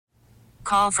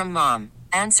Call from mom.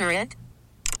 Answer it.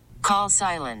 Call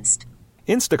silenced.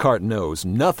 Instacart knows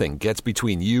nothing gets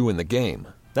between you and the game.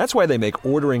 That's why they make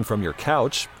ordering from your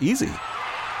couch easy.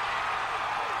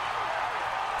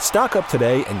 Stock up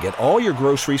today and get all your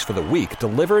groceries for the week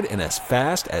delivered in as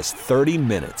fast as 30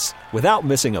 minutes without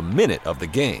missing a minute of the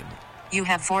game. You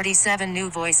have 47 new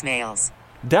voicemails.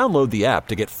 Download the app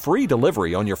to get free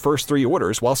delivery on your first 3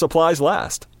 orders while supplies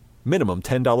last. Minimum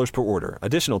 $10 per order.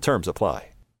 Additional terms apply.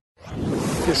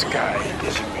 This guy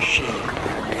is a machine.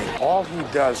 All he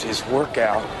does is work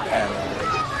out and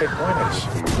pick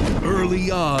winners.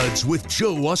 Early Odds with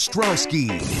Joe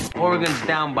Ostrowski. Oregon's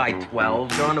down by 12.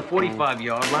 They're on the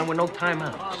 45-yard line with no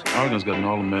timeouts. Oregon's got an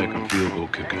All-American field goal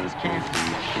kicker.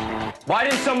 Why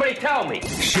didn't somebody tell me?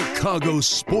 Chicago's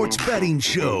sports betting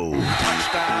show.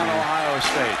 Touchdown, Ohio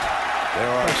State. There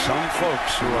are some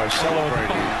folks who are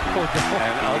celebrating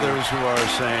and others who are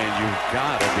saying, you've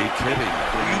got to be kidding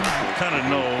me. You kind of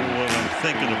know what I'm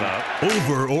thinking about.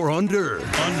 Over or under?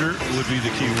 Under would be the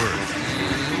key word.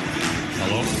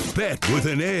 Hello? Bet with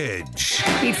an edge.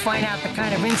 He'd find out the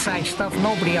kind of inside stuff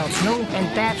nobody else knew,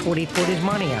 and that's what he'd put his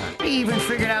money on. He even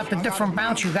figured out the different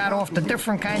bounce you got off the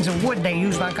different kinds of wood they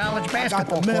used on college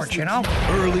basketball courts, you know?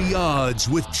 Early Odds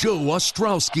with Joe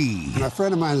Ostrowski. And a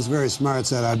friend of mine is very smart,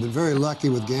 said, I've been very lucky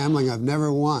with gambling. I've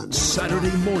never won.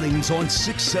 Saturday mornings on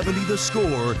 670 The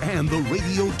Score and the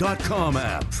Radio.com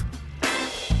app.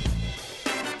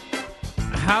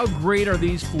 How great are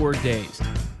these 4 days?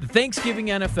 The Thanksgiving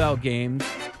NFL games,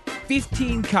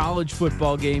 15 college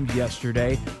football games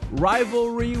yesterday.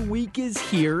 Rivalry week is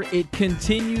here. It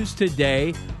continues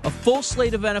today. A full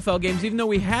slate of NFL games, even though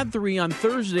we had 3 on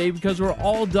Thursday because we're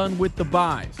all done with the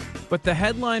byes. But the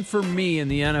headline for me in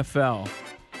the NFL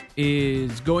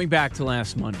is going back to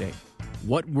last Monday.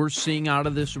 What we're seeing out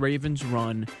of this Ravens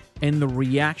run and the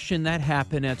reaction that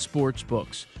happened at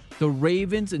sportsbooks. The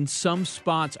Ravens in some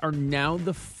spots are now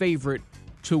the favorite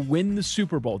to win the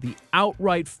Super Bowl, the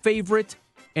outright favorite,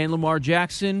 and Lamar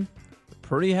Jackson, a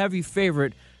pretty heavy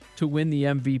favorite to win the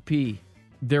MVP.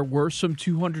 There were some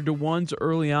 200-to-1s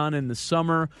early on in the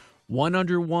summer,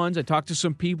 100-1s. I talked to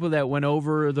some people that went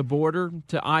over the border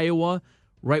to Iowa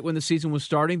right when the season was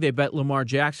starting. They bet Lamar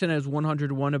Jackson as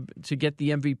 100-to-1 to get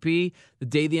the MVP. The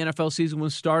day the NFL season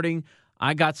was starting,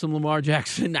 I got some Lamar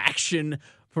Jackson action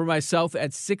for myself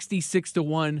at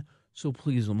 66-to-1. So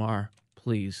please, Lamar,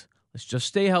 please. Let's just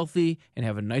stay healthy and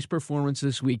have a nice performance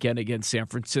this weekend against San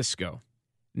Francisco.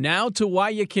 Now to why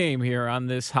you came here on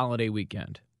this holiday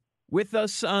weekend. With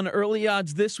us on Early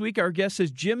Odds this week, our guest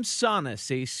is Jim Sannes,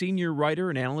 a senior writer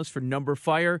and analyst for Number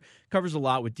Fire. Covers a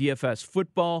lot with DFS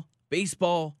football,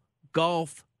 baseball,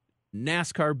 golf,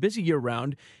 NASCAR, busy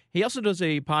year-round. He also does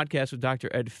a podcast with Dr.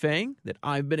 Ed Fang that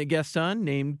I've been a guest on,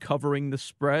 named Covering the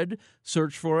Spread.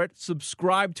 Search for it.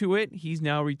 Subscribe to it. He's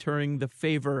now returning the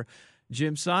favor.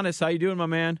 Jim Sannes, how you doing, my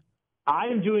man? I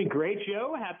am doing great,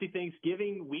 Joe. Happy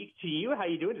Thanksgiving week to you. How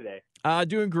you doing today?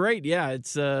 Doing great. Yeah,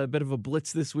 it's a bit of a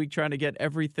blitz this week trying to get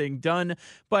everything done.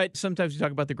 But sometimes we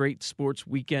talk about the great sports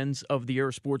weekends of the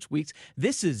year, sports weeks.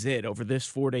 This is it over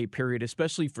this 4-day period,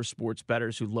 especially for sports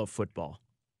bettors who love football.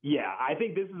 Yeah, I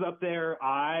think this is up there.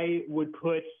 I would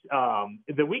put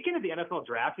the weekend of the NFL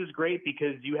draft is great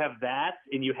because you have that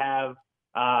and you have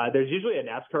there's usually a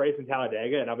NASCAR race in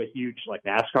Talladega, and I'm a huge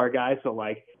NASCAR guy, so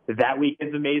that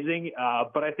weekend's amazing.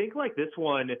 But I think this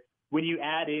one, when you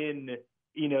add in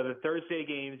the Thursday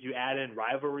games, you add in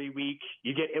rivalry week,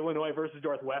 you get Illinois versus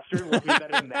Northwestern. We'll be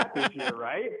better than that this year,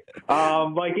 right?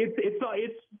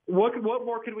 It's what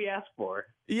more could we ask for?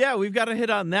 Yeah, we've got to hit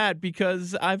on that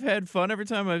because I've had fun every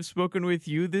time I've spoken with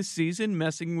you this season,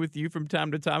 messing with you from time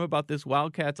to time about this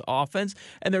Wildcats offense.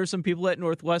 And there are some people at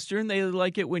Northwestern, they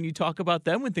like it when you talk about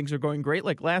them when things are going great,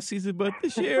 like last season, but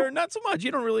this year, not so much.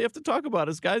 You don't really have to talk about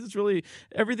us, guys. It's really,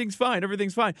 everything's fine.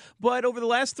 Everything's fine. But over the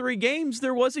last 3 games,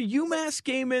 there was a UMass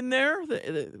game in there.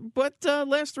 But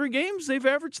last 3 games, they've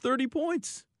averaged 30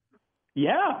 points.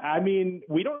 Yeah, I mean,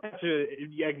 we don't have to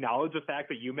acknowledge the fact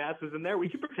that UMass is in there. We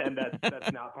can pretend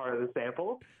that's not part of the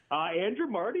sample. Andrew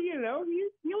Marty, he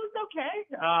was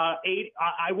okay.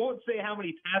 I won't say how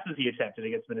many passes he attempted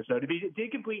against Minnesota, but he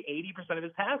did complete 80% of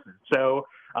his passes. So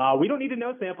we don't need to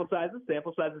know sample sizes.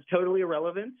 Sample size is totally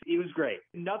irrelevant. He was great.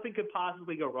 Nothing could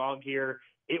possibly go wrong here.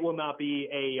 It will not be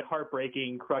a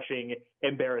heartbreaking, crushing,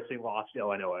 embarrassing loss to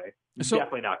Illinois.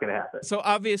 Definitely not going to happen. So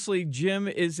obviously Jim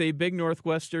is a big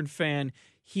Northwestern fan.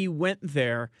 He went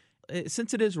there.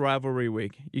 Since it is rivalry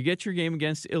week, you get your game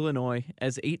against Illinois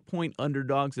as 8-point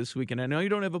underdogs this week. And I know you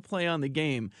don't have a play on the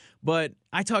game, but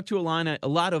I talked to a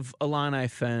lot of Illini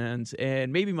fans,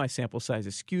 and maybe my sample size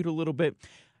is skewed a little bit.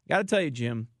 Got to tell you,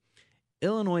 Jim,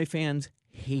 Illinois fans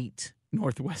hate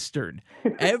Northwestern.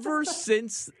 Ever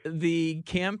since the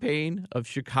campaign of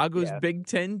Chicago's Big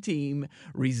Ten team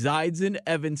resides in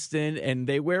Evanston and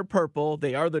they wear purple,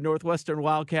 they are the Northwestern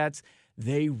Wildcats,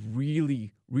 they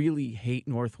really, really hate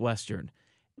Northwestern.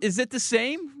 Is it the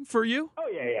same for you? Oh,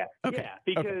 yeah. Okay. Yeah,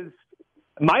 because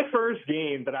my first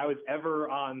game that I was ever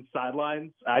on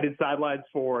sidelines, I did sidelines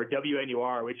for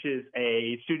WNUR, which is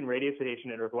a student radio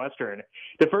station at Northwestern.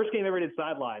 The first game I ever did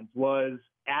sidelines was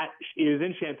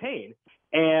in Champaign,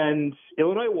 and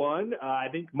Illinois won. I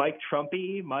think Mike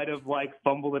Trumpy might have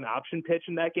fumbled an option pitch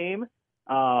in that game.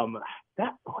 Was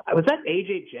that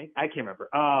AJ Jenkins? I can't remember.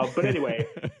 But anyway,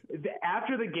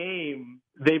 after the game,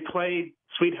 they played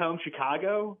Sweet Home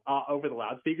Chicago over the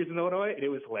loudspeakers in Illinois, and it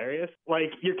was hilarious.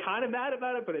 You're kind of mad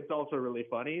about it, but it's also really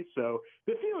funny. So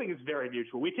the feeling is very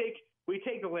mutual. We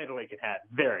take the Land of Lincoln hat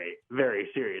very, very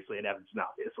seriously in Evanston,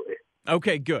 obviously.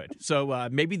 Okay, good. So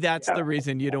maybe that's the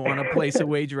reason you don't want to place a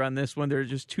wager on this one.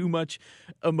 There's just too much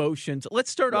emotions.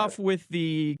 Let's start off with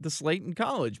the slate in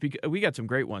college. We got some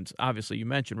great ones. Obviously, you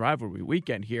mentioned rivalry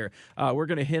weekend here. We're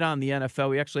going to hit on the NFL.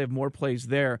 We actually have more plays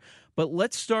there. But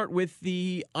let's start with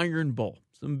the Iron Bowl.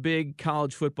 Some big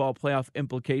college football playoff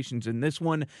implications in this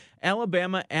one.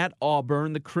 Alabama at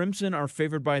Auburn. The Crimson are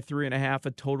favored by 3.5,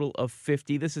 a total of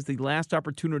 50. This is the last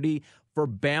opportunity for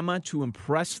Bama to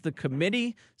impress the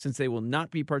committee since they will not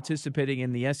be participating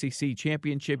in the SEC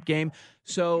championship game.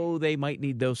 So they might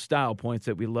need those style points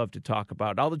that we love to talk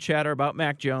about. All the chatter about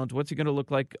Mac Jones. What's he going to look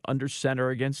like under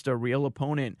center against a real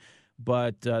opponent?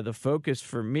 But the focus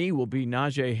for me will be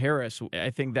Najee Harris. I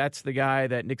think that's the guy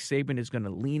that Nick Saban is going to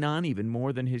lean on even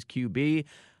more than his QB.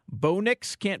 Bo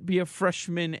Nix can't be a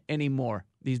freshman anymore.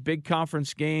 These big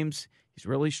conference games, he's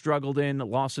really struggled in.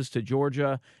 Losses to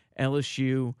Georgia,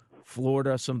 LSU,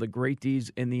 Florida, some of the great Ds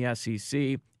in the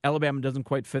SEC. Alabama doesn't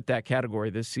quite fit that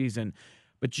category this season.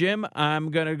 But, Jim,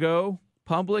 I'm going to go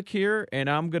public here,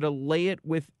 and I'm going to lay it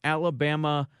with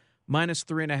Alabama minus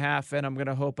 3.5, and I'm going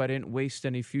to hope I didn't waste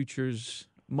any futures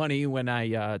money when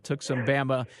I took some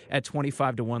Bama at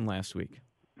 25-1 last week.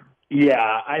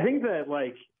 Yeah, I think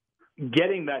that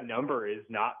getting that number is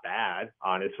not bad,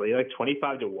 honestly.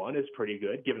 25-1 is pretty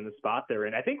good given the spot they're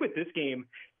in. I think with this game,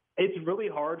 it's really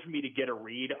hard for me to get a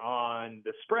read on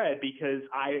the spread because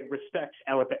I respect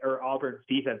Auburn's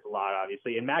defense a lot,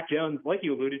 obviously. And Mac Jones, like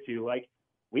you alluded to,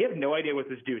 we have no idea what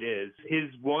this dude is. His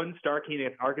one start came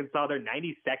against Arkansas. They're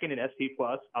 92nd in SP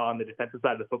Plus on the defensive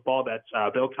side of the football. That's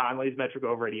Bill Connolly's metric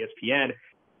over at ESPN.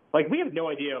 We have no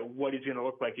idea what he's going to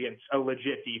look like against a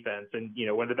legit defense and,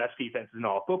 one of the best defenses in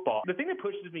all of football. The thing that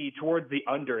pushes me towards the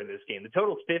under in this game, the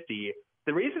total's 50.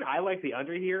 The reason I like the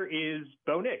under here is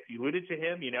Bo Nix. You alluded to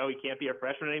him. He can't be a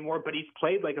freshman anymore, but he's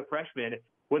played like a freshman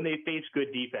when they face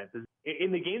good defenses.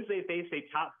 In the games they faced a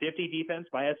top 50 defense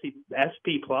by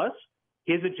SP Plus,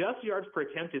 his adjusted yards per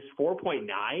attempt is 4.9,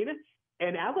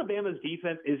 and Alabama's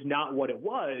defense is not what it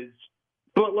was,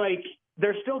 but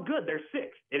they're still good. They're 6th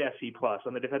at SC Plus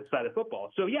on the defensive side of football.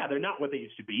 So yeah, they're not what they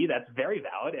used to be. That's very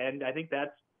valid, and I think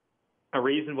that's a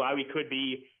reason why we could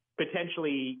be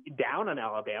potentially down on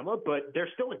Alabama, but they're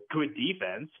still a good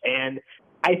defense, and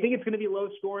I think it's going to be low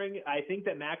scoring. I think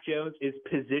that Mac Jones is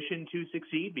positioned to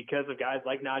succeed because of guys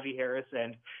like Najee Harris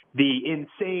and the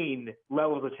insane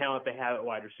levels of talent they have at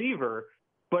wide receiver.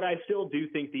 But I still do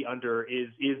think the under is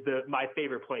my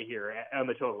favorite play here on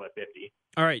the total at 50.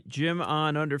 All right, Jim,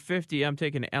 on under 50, I'm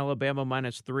taking Alabama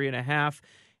minus 3.5.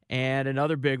 And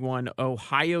another big one,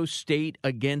 Ohio State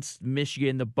against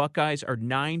Michigan. The Buckeyes are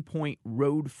 9-point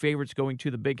road favorites going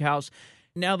to the Big House.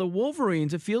 Now, the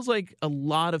Wolverines, it feels like a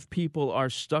lot of people are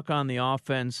stuck on the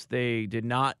offense they did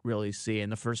not really see in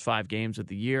the first 5 games of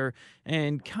the year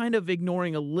and kind of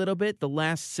ignoring a little bit the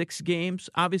last 6 games.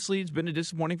 Obviously, it's been a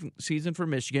disappointing season for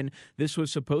Michigan. This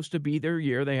was supposed to be their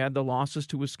year. They had the losses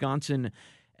to Wisconsin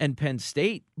and Penn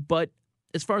State, but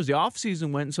as far as the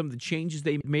offseason went and some of the changes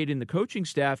they made in the coaching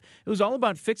staff, it was all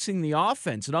about fixing the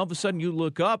offense. And all of a sudden you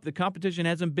look up, the competition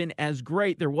hasn't been as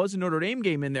great. There was a Notre Dame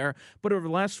game in there, but over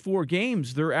the last 4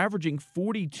 games, they're averaging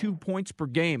 42 points per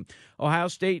game. Ohio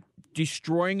State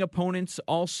destroying opponents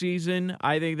all season.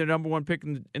 I think the number 1 pick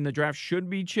in the draft should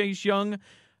be Chase Young.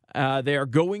 They are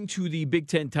going to the Big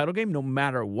Ten title game no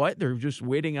matter what. They're just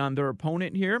waiting on their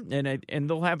opponent here, and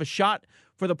they'll have a shot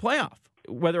for the playoff.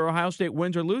 Whether Ohio State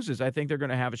wins or loses, I think they're going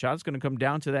to have a shot. It's going to come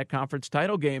down to that conference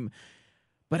title game.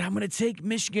 But I'm going to take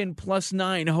Michigan plus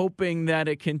 9, hoping that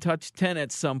it can touch 10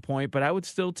 at some point. But I would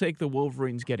still take the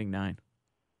Wolverines getting 9.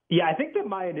 Yeah, I think that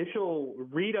my initial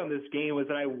read on this game was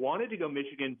that I wanted to go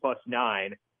Michigan plus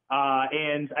 9.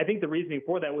 And I think the reasoning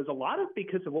for that was a lot of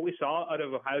because of what we saw out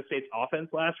of Ohio State's offense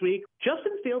last week.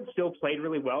 Justin Fields still played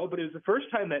really well, but it was the first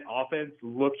time that offense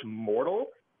looked mortal.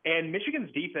 And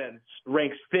Michigan's defense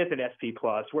ranks 5th in SP+,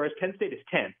 whereas Penn State is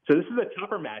 10th. So this is a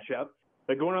tougher matchup.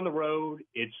 But going on the road,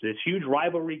 it's this huge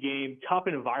rivalry game, tough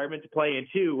environment to play in,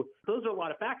 too. Those are a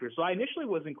lot of factors. So I initially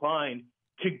was inclined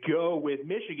to go with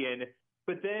Michigan,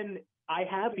 but then I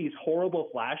have these horrible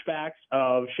flashbacks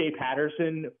of Shea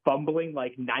Patterson fumbling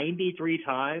like 93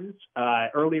 times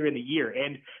earlier in the year.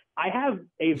 And I have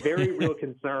a very real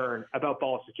concern about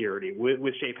ball security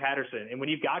with Shea Patterson. And when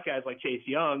you've got guys like Chase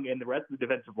Young and the rest of the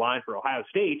defensive line for Ohio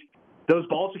State, those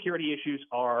ball security issues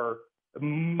are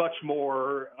much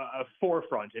more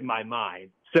forefront in my mind.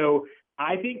 So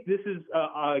I think this is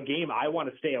a game I want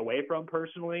to stay away from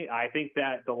personally. I think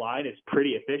that the line is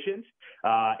pretty efficient.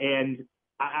 And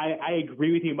I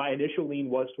agree with you. My initial lean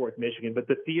was towards Michigan, but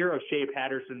the fear of Shea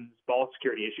Patterson's ball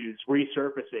security issues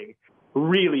resurfacing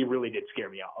really, really did scare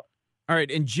me off. All right,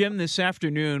 and Jim, this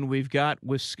afternoon we've got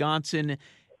Wisconsin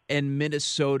and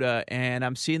Minnesota, and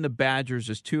I'm seeing the Badgers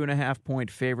as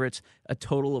 2.5-point favorites, a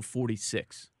total of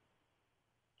 46.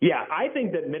 Yeah, I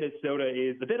think that Minnesota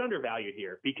is a bit undervalued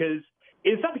here because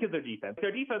it's not because of their defense.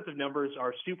 Their defensive numbers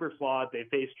are super flawed. They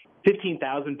faced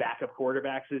 15,000 backup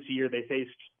quarterbacks this year. They faced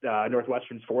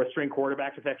Northwestern's 4th-string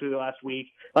quarterbacks effectively last week.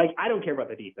 I don't care about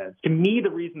the defense. To me,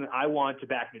 the reason that I want to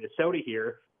back Minnesota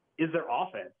here is their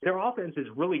offense. Their offense is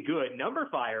really good.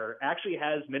 Numberfire actually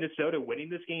has Minnesota winning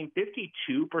this game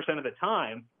 52% of the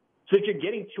time. So if you're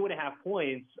getting 2.5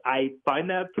 points, I find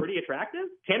that pretty attractive.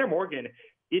 Tanner Morgan,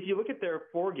 if you look at their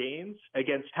 4 games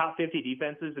against top 50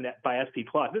 defenses and by SP+,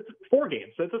 it's 4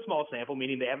 games. So it's a small sample,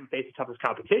 meaning they haven't faced the toughest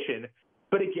competition.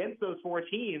 But against those 4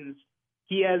 teams,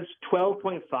 he has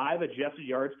 12.5 adjusted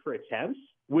yards per attempt,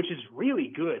 which is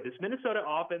really good. This Minnesota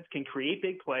offense can create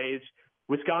big plays.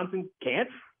 Wisconsin can't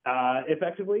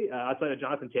effectively, outside of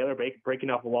Jonathan Taylor breaking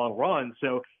off a long run.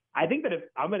 So I think that if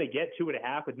I'm going to get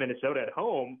 2.5 with Minnesota at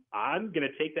home, I'm going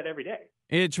to take that every day.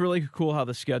 It's really cool how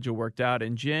the schedule worked out.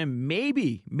 And Jim,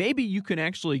 maybe you can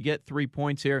actually get 3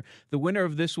 points here. The winner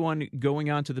of this one going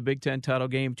on to the Big Ten title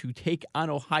game to take on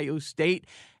Ohio State.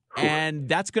 And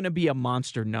that's going to be a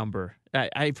monster number.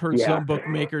 I've heard some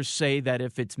bookmakers say that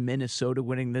if it's Minnesota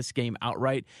winning this game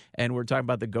outright, and we're talking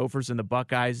about the Gophers and the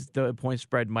Buckeyes, the point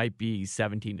spread might be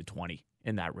 17-20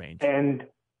 in that range. And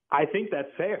I think that's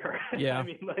fair. Yeah. I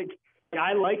mean,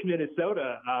 I like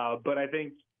Minnesota, but I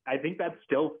think that's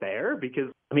still fair because,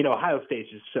 Ohio State's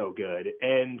just so good.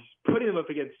 And putting them up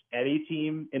against any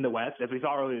team in the West, as we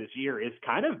saw earlier this year, is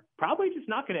kind of probably just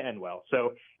not going to end well.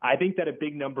 So I think that a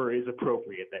big number is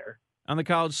appropriate there. On the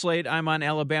college slate, I'm on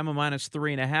Alabama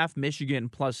 -3.5, Michigan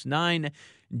 +9.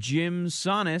 Jim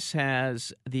Sonis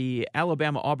has the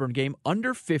Alabama-Auburn game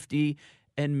under 50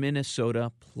 and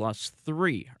Minnesota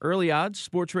 +3. Early odds,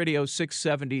 Sports Radio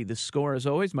 670, The Score. As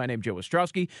always, my name's Joe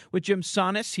Ostrowski with Jim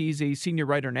Sonis. He's a senior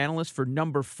writer and analyst for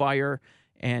Numberfire.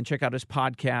 And check out his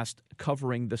podcast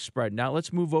covering the spread. Now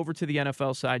let's move over to the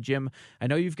NFL side, Jim. I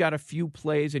know you've got a few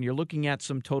plays and you're looking at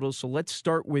some totals, so let's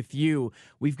start with you.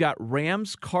 We've got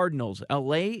Rams-Cardinals.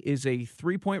 LA is a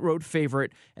 3-point road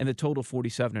favorite and the total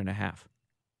 47.5.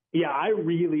 Yeah, I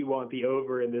really want the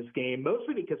over in this game,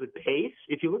 mostly because of pace.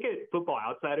 If you look at Football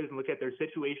Outsiders and look at their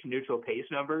situation-neutral pace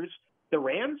numbers, the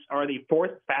Rams are the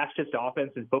 4th fastest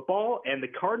offense in football, and the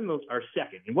Cardinals are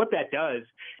 2nd. And what that does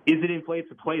is it inflates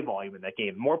the play volume in that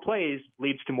game. More plays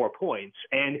leads to more points.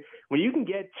 And when you can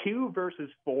get 2 versus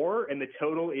 4 and the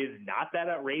total is not that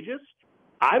outrageous,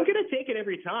 I'm going to take it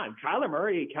every time. Kyler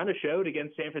Murray kind of showed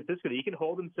against San Francisco that he can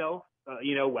hold himself,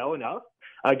 well enough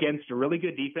against really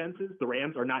good defenses. The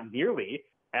Rams are not nearly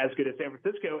as good as San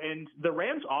Francisco, and the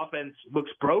Rams offense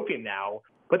looks broken now,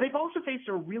 but they've also faced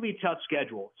a really tough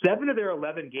schedule. 7 of their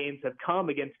 11 games have come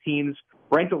against teams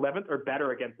ranked 11th or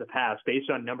better against the pass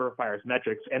based on Numberfire's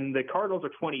metrics, and the Cardinals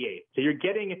are 28th. So you're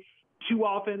getting 2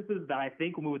 offenses that I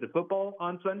think will move the football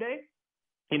on Sunday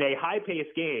in a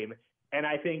high-paced game. And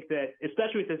I think that,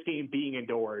 especially with this game being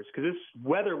indoors, because this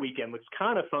weather weekend looks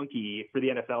kind of funky for the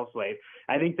NFL slate,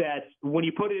 I think that when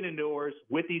you put it indoors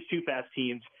with these 2 fast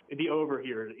teams, the over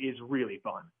here is really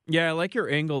fun. Yeah, I like your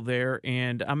angle there,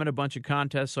 and I'm in a bunch of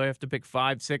contests, so I have to pick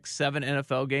 5, 6, 7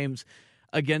 NFL games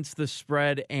against the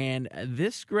spread, and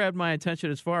this grabbed my attention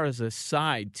as far as a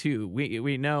side, too.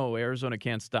 We know Arizona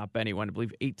can't stop anyone. I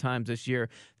believe 8 times this year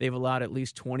they've allowed at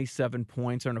least 27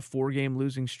 points. They're on a 4-game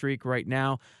losing streak right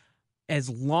now. As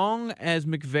long as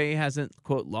McVay hasn't,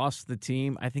 quote, lost the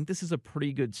team, I think this is a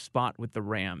pretty good spot with the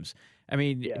Rams. I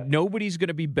mean, nobody's going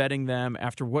to be betting them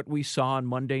after what we saw on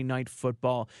Monday Night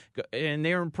Football. And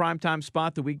they were in primetime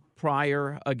spot the week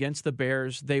prior against the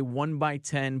Bears. They won by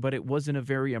 10, but it wasn't a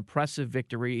very impressive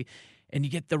victory. And you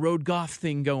get the road golf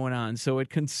thing going on, so it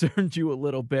concerned you a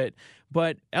little bit.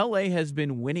 But L.A. has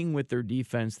been winning with their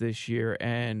defense this year,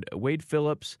 and Wade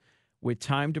Phillips, with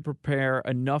time to prepare,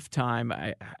 enough time,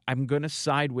 I'm going to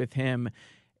side with him.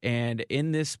 And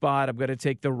in this spot, I'm going to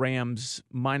take the Rams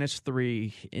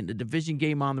 -3 in the division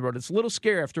game on the road. It's a little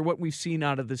scary after what we've seen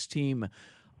out of this team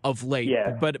of late,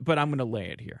 but I'm going to lay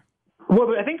it here. Well,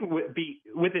 but I think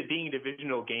with it being a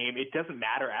divisional game, it doesn't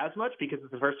matter as much because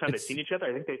it's the first time they've seen each other.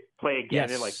 I think they play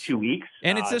again in like 2 weeks.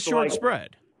 And it's a short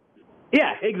spread.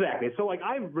 Yeah, exactly. So,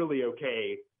 I'm really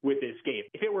okay with this game.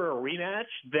 If it were a rematch,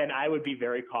 then I would be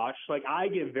very cautious. I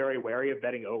get very wary of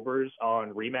betting overs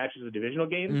on rematches of divisional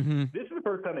games. Mm-hmm. This is the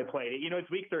first time they played it.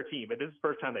 It's week 13, but this is the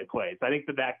first time they played. So I think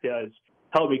that does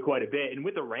help me quite a bit. And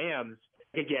with the Rams,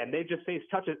 again, they've just faced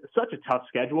such a tough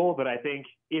schedule that I think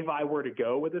if I were to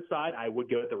go with this side, I would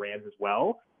go with the Rams as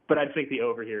well. But I think the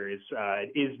over here is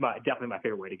definitely my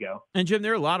favorite way to go. And, Jim,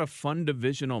 there are a lot of fun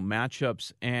divisional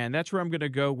matchups, and that's where I'm going to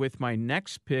go with my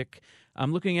next pick.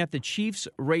 I'm looking at the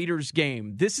Chiefs-Raiders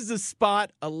game. This is a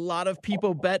spot a lot of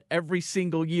people bet every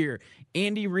single year.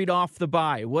 Andy Reid off the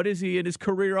bye. What is he in his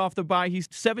career off the bye? He's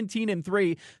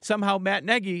 17-3. Somehow Matt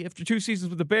Nagy, after 2 seasons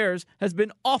with the Bears, has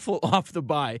been awful off the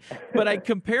bye. But I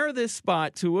compare this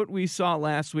spot to what we saw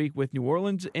last week with New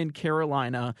Orleans and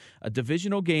Carolina, a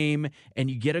divisional game,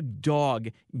 and you get a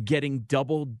dog getting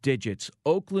double digits.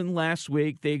 Oakland last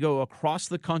week, they go across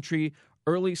the country,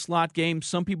 early slot game.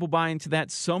 Some people buy into that,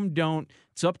 some don't.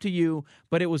 It's up to you.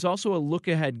 But it was also a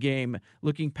look-ahead game,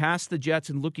 looking past the Jets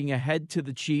and looking ahead to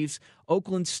the Chiefs.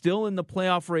 Oakland's still in the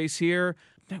playoff race here.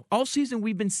 All season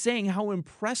we've been saying how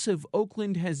impressive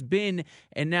Oakland has been,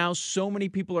 and now so many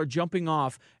people are jumping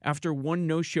off after one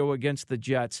no-show against the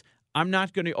Jets. I'm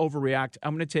not going to overreact.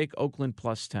 I'm going to take Oakland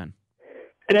 +10.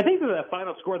 And I think that the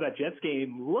final score of that Jets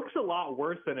game looks a lot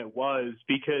worse than it was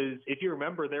because if you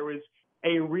remember, there was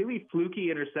a really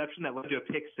fluky interception that led to a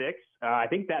pick six. I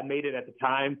think that made it at the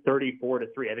time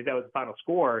 34-3. I think that was the final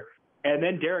score. And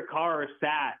then Derek Carr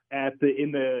sat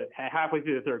in the halfway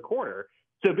through the third quarter.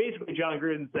 So basically, John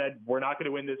Gruden said, we're not going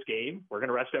to win this game. We're going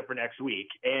to rest up for next week.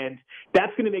 And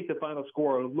that's going to make the final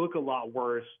score look a lot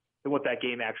worse than what that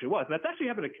game actually was. And that's actually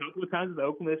happened a couple of times with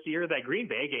Oakland this year. That Green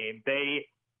Bay game,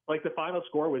 the final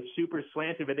score was super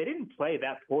slanted, but they didn't play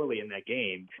that poorly in that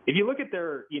game. If you look at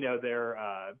their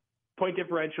point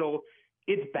differential,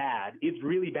 it's bad. It's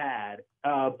really bad.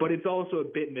 But it's also a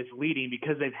bit misleading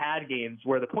because they've had games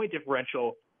where the point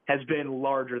differential has been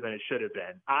larger than it should have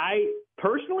been. I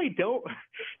personally don't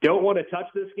want to touch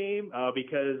this game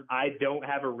because I don't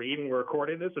have a read when we're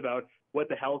recording this about what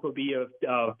the health will be of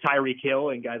Tyreek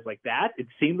Hill and guys like that. It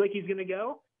seems like he's going to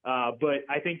go. But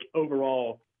I think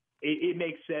overall it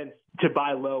makes sense to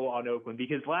buy low on Oakland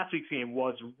because last week's game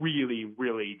was really,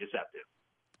 really deceptive.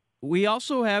 We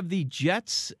also have the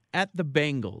Jets at the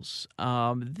Bengals.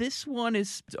 This one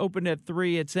is open at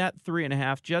 3. It's at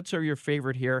 3.5. Jets are your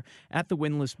favorite here at the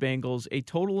winless Bengals. A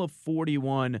total of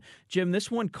 41. Jim,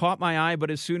 this one caught my eye, but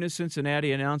as soon as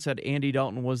Cincinnati announced that Andy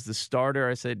Dalton was the starter,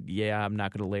 I said, yeah, I'm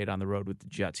not going to lay it on the road with the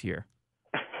Jets here.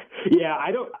 Yeah,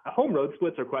 home road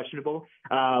splits are questionable,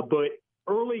 but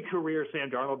early career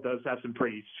Sam Darnold does have some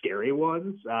pretty scary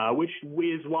ones, which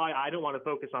is why I don't want to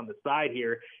focus on the side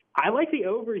here. I like the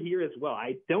over here as well.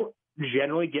 I don't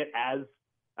generally get as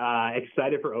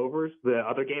excited for overs. The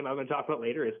other game I'm going to talk about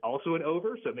later is also an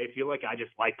over, so it may feel like I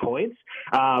just like points.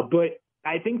 But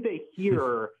I think that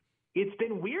here it's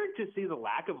been weird to see the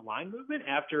lack of line movement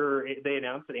after they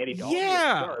announced that Andy Dalton would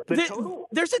start.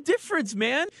 There's a difference,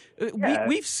 man. Yeah.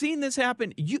 We've seen this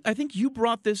happen. I think you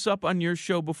brought this up on your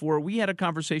show before. We had a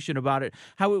conversation about it,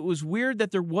 how it was weird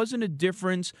that there wasn't a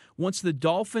difference once the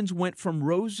Dolphins went from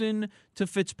Rosen to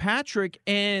Fitzpatrick,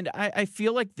 and I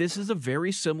feel like this is a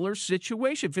very similar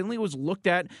situation. Finley was looked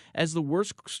at as the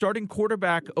worst starting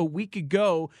quarterback a week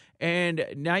ago, and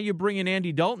now you bring in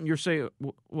Andy Dalton. You're saying,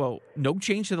 well, no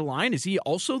change to the line. Is he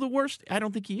also the worst? I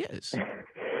don't think he is.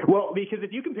 Well, because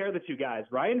if you compare the two guys,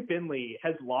 Ryan Finley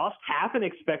has lost half an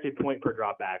expected point per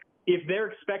dropback. If they're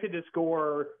expected to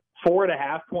score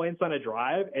 4.5 points on a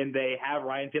drive and they have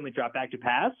Ryan Finley drop back to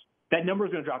pass, that number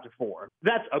is going to drop to 4.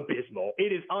 That's abysmal.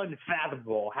 It is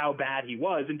unfathomable how bad he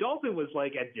was. And Dalton was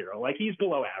at 0. He's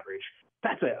below average.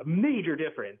 That's a major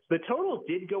difference. The total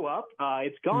did go up.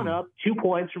 It's gone up 2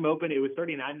 points from open. It was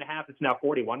 39.5. It's now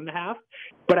 41.5.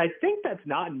 But I think that's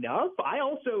not enough. I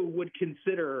also would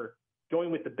consider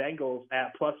going with the Bengals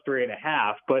at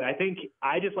 +3.5. But I think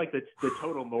I just like the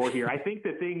total more here. I think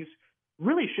that things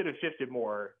really should have shifted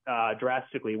more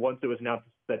drastically once it was announced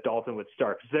that Dalton would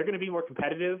start, because they're going to be more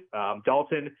competitive.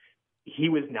 Dalton, he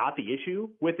was not the issue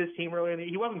with this team earlier in the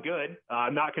year. He wasn't good.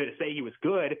 I'm not going to say he was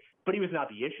good, but he was not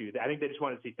the issue. I think they just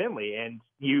wanted to see Finley, and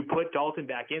you put Dalton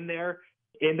back in there.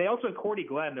 And they also had Cordy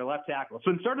Glenn, their left tackle.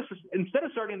 So instead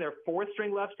of starting their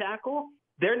fourth-string left tackle,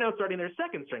 they're now starting their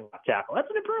second-string left tackle. That's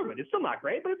an improvement. It's still not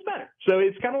great, but it's better. So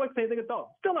it's kind of like the same thing as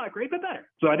Dalton. Still not great, but better.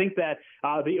 So I think that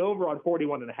the over on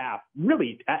 41.5,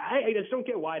 really, I just don't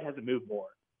get why it hasn't moved more.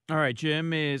 All right,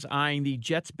 Jim is eyeing the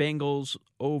Jets-Bengals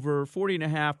over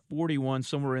 40.5, 41,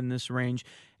 somewhere in this range.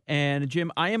 And,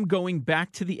 Jim, I am going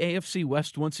back to the AFC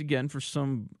West once again for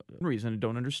some reason. I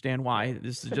don't understand why.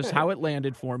 This is just how it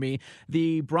landed for me.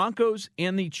 The Broncos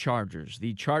and the Chargers.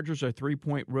 The Chargers are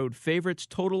 3-point road favorites,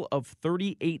 total of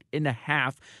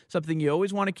 38.5. Something you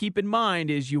always want to keep in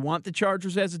mind is you want the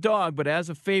Chargers as a dog, but as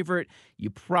a favorite, you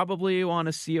probably want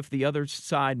to see if the other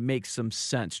side makes some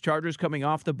sense. Chargers coming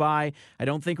off the bye. I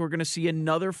don't think we're going to see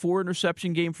another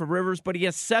 4-interception game for Rivers, but he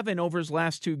has 7 over his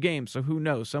last 2 games, so who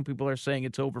knows? Some people are saying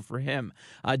it's over for him.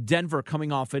 Denver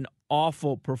coming off an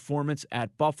awful performance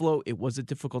at Buffalo. It was a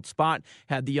difficult spot.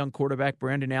 Had the young quarterback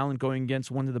Brandon Allen going against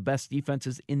one of the best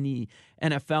defenses in the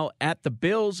NFL at the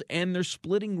Bills, and they're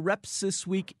splitting reps this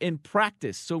week in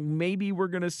practice. So maybe we're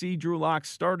going to see Drew Lock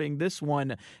starting this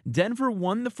one. Denver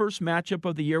won the first matchup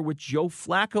of the year with Joe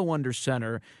Flacco under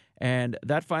center, and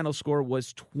that final score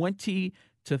was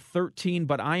 20-13.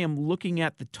 But I am looking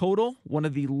at the total, one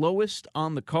of the lowest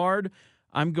on the card.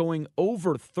 I'm going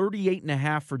over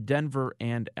 38.5 for Denver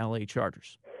and LA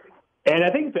Chargers. And I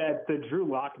think that the Drew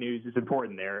Lock news is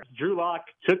important there. Drew Lock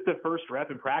took the first rep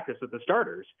in practice with the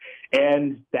starters,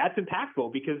 and that's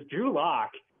impactful because Drew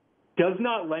Lock does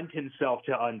not lend himself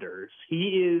to unders.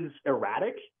 He is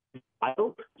erratic.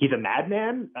 He's a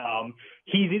madman.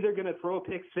 He's either going to throw a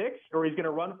pick six or he's going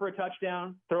to run for a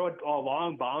touchdown, throw a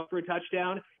long bomb for a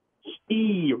touchdown.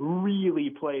 He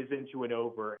really plays into an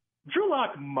over. Drew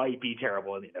Lock might be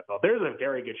terrible in the NFL. There's a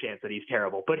very good chance that he's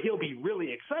terrible, but he'll be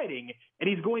really exciting, and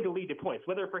he's going to lead to points.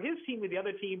 Whether for his team or the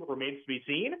other team remains to be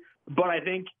seen, but I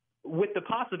think with the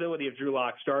possibility of Drew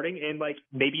Lock starting, and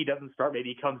maybe he doesn't start,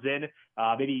 maybe he comes in,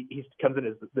 maybe he comes in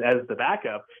as the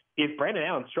backup. If Brandon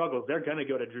Allen struggles, they're going to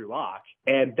go to Drew Lock,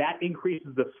 and that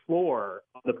increases the floor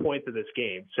of the points of this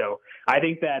game. So I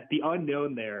think that the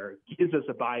unknown there gives us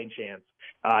a buying chance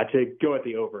to go at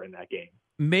the over in that game.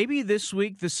 Maybe this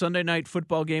week the Sunday night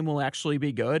football game will actually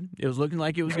be good. It was looking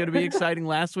like it was going to be exciting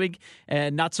last week,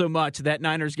 and not so much. That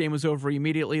Niners game was over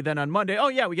immediately. Then on Monday, oh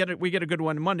yeah, we get a good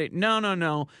one Monday.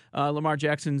 No. Lamar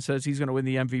Jackson says he's going to win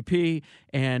the MVP,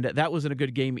 and that wasn't a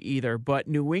good game either. But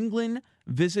New England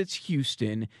visits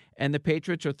Houston, and the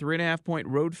Patriots are 3.5-point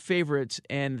road favorites,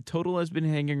 and the total has been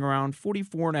hanging around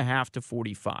 44.5 to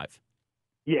 45.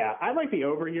 Yeah, I like the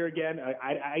over here again.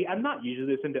 I'm not usually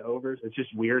this into overs. It's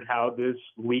just weird how this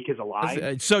week is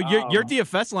alive. So your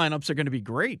DFS lineups are going to be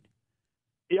great.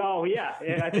 Oh, yeah.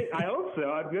 And I hope so.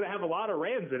 I'm going to have a lot of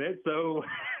Rams in it, so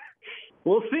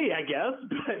we'll see, I guess.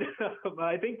 But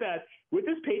I think that with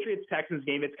this Patriots-Texans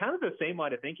game, it's kind of the same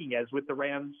line of thinking as with the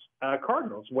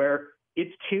Rams-Cardinals, where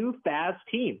it's two fast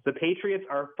teams. The Patriots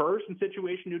are first in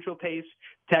situation neutral pace.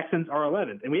 Texans are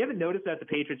 11th. And we haven't noticed that the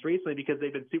Patriots recently because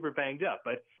they've been super banged up.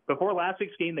 But before last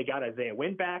week's game, they got Isaiah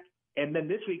Wynn back. And then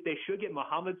this week, they should get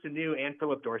Mohamed Sanu and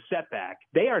Philip Dorsett back.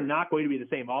 They are not going to be the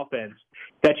same offense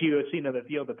that you have seen on the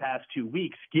field the past 2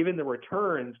 weeks, given the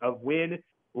returns of Wynn,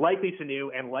 likely Sanu,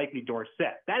 and likely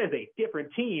Dorsett. That is a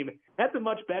different team. That's a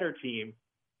much better team.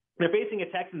 They're facing a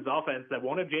Texans offense that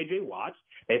won't have J.J. Watt.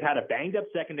 They've had a banged-up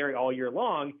secondary all year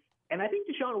long, and I think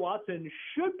Deshaun Watson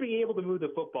should be able to move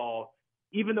the football,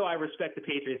 even though I respect the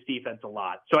Patriots' defense a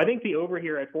lot. So I think the over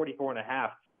here at 44.5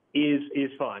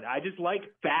 is fun. I just like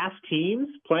fast teams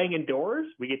playing indoors.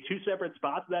 We get 2 separate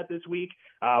spots of that this week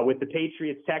with the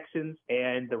Patriots-Texans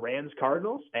and the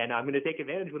Rams-Cardinals, and I'm going to take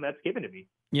advantage when that's given to me.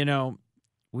 You know,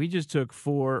 we just took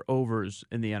 4 overs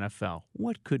in the NFL.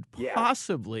 What could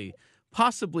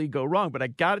possibly go wrong? But I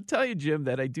got to tell you, Jim,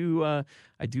 that I do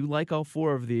like all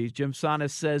 4 of these. Jim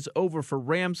Sannes says over for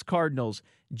Rams, Cardinals,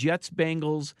 Jets,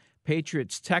 Bengals,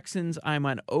 Patriots, Texans. I'm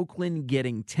on Oakland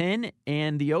getting 10,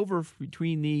 and the over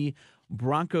between the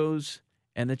Broncos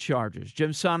and the Chargers.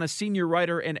 Jim Sannes, senior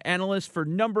writer and analyst for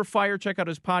Number Fire. Check out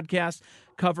his podcast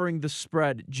covering the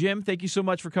spread. Jim, thank you so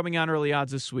much for coming on Early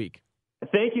Odds this week.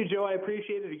 Thank you, Joe. I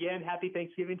appreciate it. Again, happy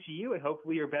Thanksgiving to you, and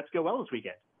hopefully your bets go well this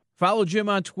weekend. Follow Jim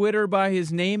on Twitter by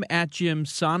his name, at Jim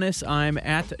Sannes. I'm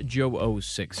at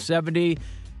Joe0670.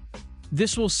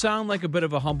 This will sound like a bit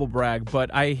of a humble brag,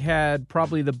 but I had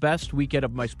probably the best weekend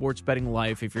of my sports betting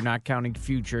life, if you're not counting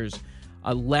futures.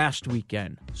 last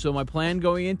weekend. So my plan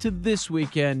going into this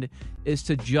weekend is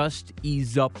to just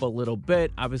ease up a little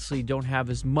bit. Obviously, don't have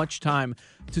as much time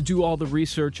to do all the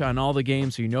research on all the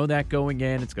games, so you know that going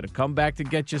in. It's going to come back to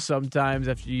get you sometimes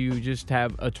after you just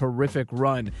have a terrific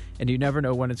run, and you never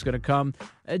know when it's going to come.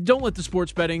 Don't let the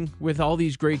sports betting with all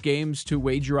these great games to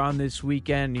wager on this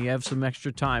weekend. You have some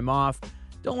extra time off.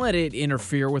 Don't let it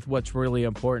interfere with what's really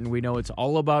important. We know it's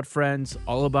all about friends,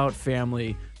 all about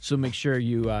family, so make sure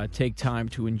you take time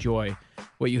to enjoy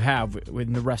what you have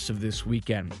in the rest of this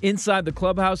weekend. Inside the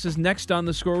Clubhouse is next on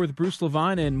The Score with Bruce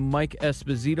Levine and Mike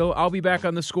Esposito. I'll be back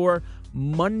on The Score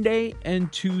Monday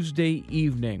and Tuesday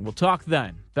evening. We'll talk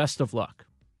then. Best of luck.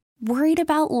 Worried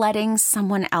about letting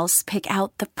someone else pick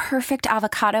out the perfect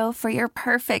avocado for your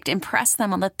perfect impress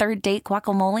them on the third date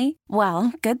guacamole?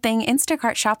 Well, good thing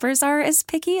Instacart shoppers are as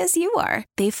picky as you are.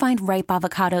 They find ripe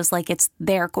avocados like it's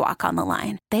their guac on the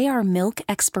line. They are milk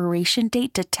expiration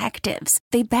date detectives.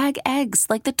 They bag eggs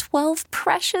like the 12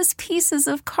 precious pieces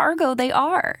of cargo they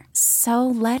are. So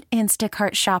let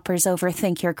Instacart shoppers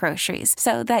overthink your groceries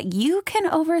so that you can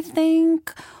overthink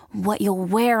what you'll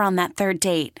wear on that third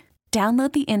date.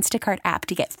 Download the Instacart app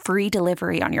to get free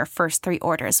delivery on your first 3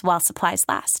 orders while supplies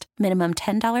last. Minimum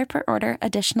 $10 per order.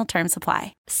 Additional terms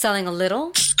apply. Selling a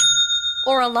little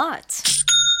or a lot?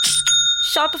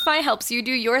 Shopify helps you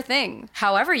do your thing,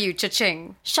 however you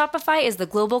cha-ching. Shopify is the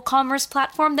global commerce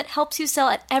platform that helps you sell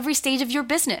at every stage of your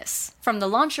business. From the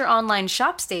launch your online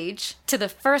shop stage, to the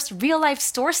first real-life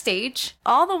store stage,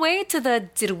 all the way to the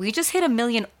did we just hit 1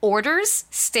 million orders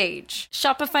stage.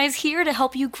 Shopify is here to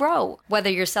help you grow. Whether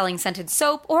you're selling scented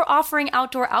soap or offering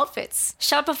outdoor outfits,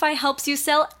 Shopify helps you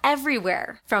sell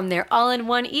everywhere. From their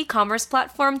all-in-one e-commerce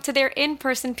platform to their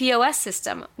in-person POS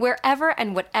system, wherever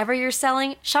and whatever you're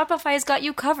selling, Shopify's got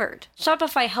you covered.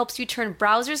 Shopify helps you turn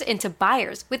browsers into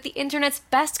buyers with the internet's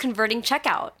best converting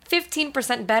checkout.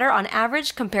 15% better on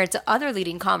average compared to other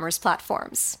leading commerce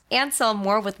platforms. And sell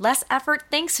more with less effort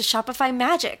thanks to Shopify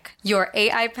Magic, your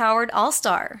AI-powered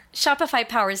all-star. Shopify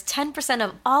powers 10%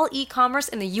 of all e-commerce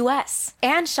in the U.S.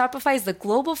 And Shopify is the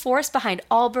global force behind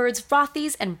Allbirds,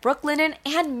 Rothy's, and Brooklinen,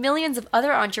 and millions of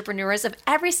other entrepreneurs of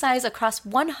every size across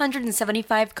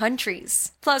 175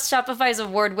 countries. Plus, Shopify's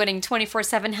award-winning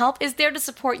 24/7 help is there to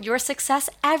support your success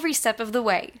every step of the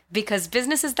way. Because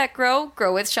businesses that grow,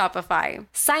 grow with Shopify.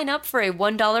 Sign up for a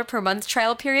 $1 per month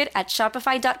trial period at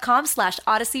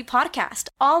shopify.com/Odyssey Podcast,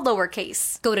 all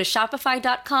lowercase. Go to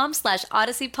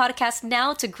shopify.com/Odyssey Podcast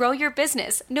now to grow your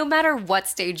business, no matter what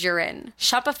stage you're in.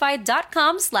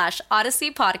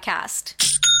 Shopify.com/Odyssey Podcast.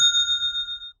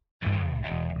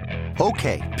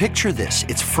 Okay, picture this.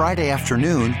 It's Friday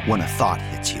afternoon when a thought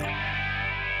hits you.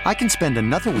 I can spend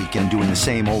another weekend doing the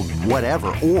same old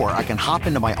whatever, or I can hop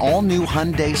into my all-new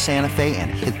Hyundai Santa Fe and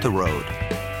hit the road.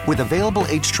 With available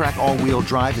H-Track all-wheel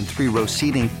drive and 3-row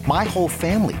seating, my whole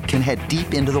family can head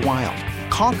deep into the wild.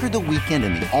 Conquer the weekend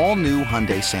in the all-new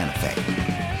Hyundai Santa Fe.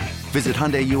 Visit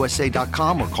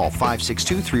HyundaiUSA.com or call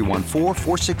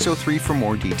 562-314-4603 for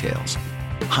more details.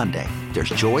 Hyundai, there's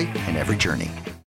joy in every journey.